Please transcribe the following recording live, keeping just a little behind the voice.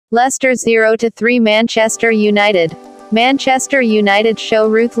Leicester 0-3 Manchester United. Manchester United show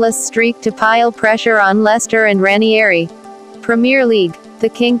ruthless streak to pile pressure on Leicester and Ranieri. Premier League, the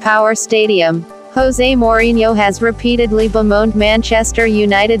King Power Stadium. Jose Mourinho has repeatedly bemoaned Manchester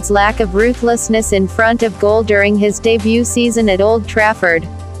United's lack of ruthlessness in front of goal during his debut season at Old Trafford.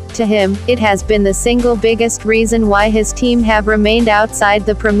 To him, it has been the single biggest reason why his team have remained outside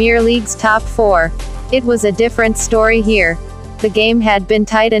the Premier League's top four. It was a different story here. The game had been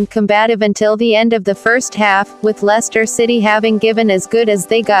tight and combative until the end of the first half, with Leicester City having given as good as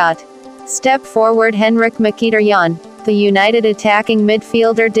they got. Step forward Henrik Mkhitaryan. The United attacking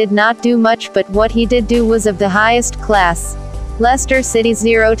midfielder did not do much, but what he did do was of the highest class. Leicester City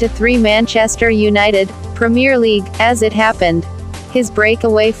 0-3 Manchester United, Premier League, as it happened. His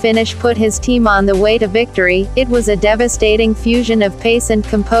breakaway finish put his team on the way to victory. It was a devastating fusion of pace and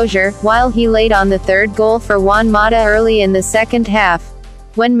composure, while he laid on the third goal for Juan Mata early in the second half.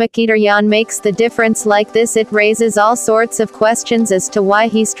 When Mkhitaryan makes the difference like this, it raises all sorts of questions as to why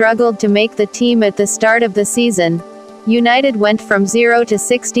he struggled to make the team at the start of the season. United went from 0 to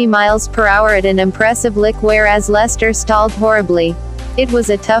 60 miles per hour at an impressive lick, whereas Leicester stalled horribly. It was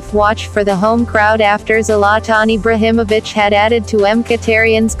a tough watch for the home crowd after Zlatan Ibrahimovic had added to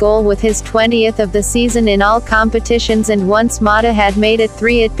Mkhitaryan's goal with his 20th of the season in all competitions, and once Mata had made it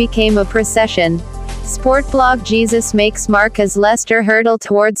 3 it became a procession. Sportblog Jesus makes mark as Leicester hurtle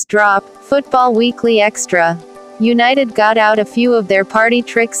towards drop. Football Weekly Extra. United got out a few of their party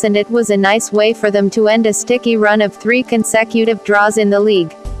tricks, and it was a nice way for them to end a sticky run of 3 consecutive draws in the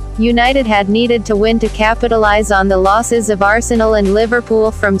league. United had needed to win to capitalize on the losses of Arsenal and Liverpool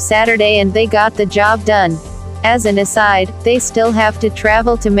from Saturday, and they got the job done. As an aside, they still have to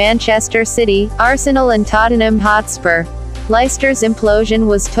travel to Manchester City, Arsenal and Tottenham Hotspur. Leicester's implosion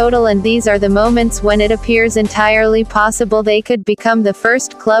was total, and these are the moments when it appears entirely possible they could become the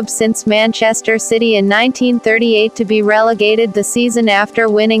first club since Manchester City in 1938 to be relegated the season after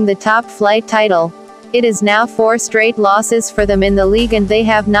winning the top-flight title. It is now 4 straight losses for them in the league, and they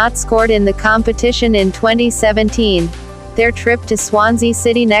have not scored in the competition in 2017. Their trip to Swansea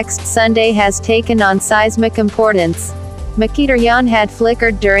City next Sunday has taken on seismic importance. Mkhitaryan had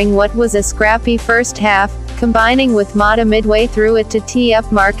flickered during what was a scrappy first half, combining with Mata midway through it to tee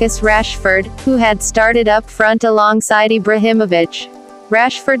up Marcus Rashford, who had started up front alongside Ibrahimovic.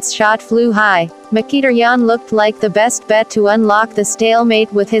 Rashford's shot flew high. Mkhitaryan looked like the best bet to unlock the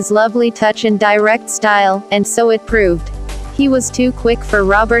stalemate with his lovely touch and direct style, and so it proved. He was too quick for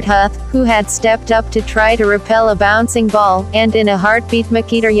Robert Huth, who had stepped up to try to repel a bouncing ball, and in a heartbeat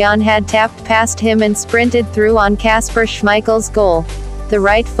Mkhitaryan had tapped past him and sprinted through on Kasper Schmeichel's goal. The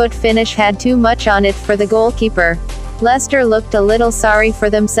right foot finish had too much on it for the goalkeeper. Leicester looked a little sorry for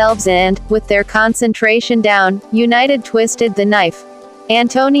themselves and, with their concentration down, United twisted the knife.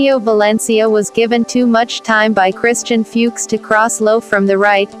 Antonio Valencia was given too much time by Christian Fuchs to cross low from the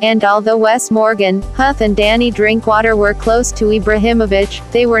right, and although Wes Morgan, Huth and Danny Drinkwater were close to Ibrahimovic,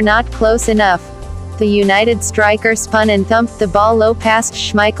 they were not close enough. The United striker spun and thumped the ball low past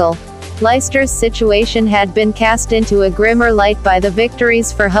Schmeichel. Leicester's situation had been cast into a grimmer light by the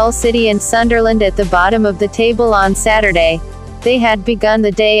victories for Hull City and Sunderland at the bottom of the table on Saturday. They had begun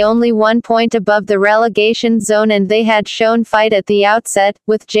the day only 1 point above the relegation zone, and they had shown fight at the outset,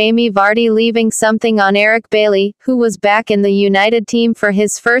 with Jamie Vardy leaving something on Eric Bailly, who was back in the United team for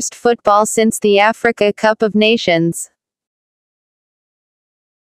his first football since the Africa Cup of Nations.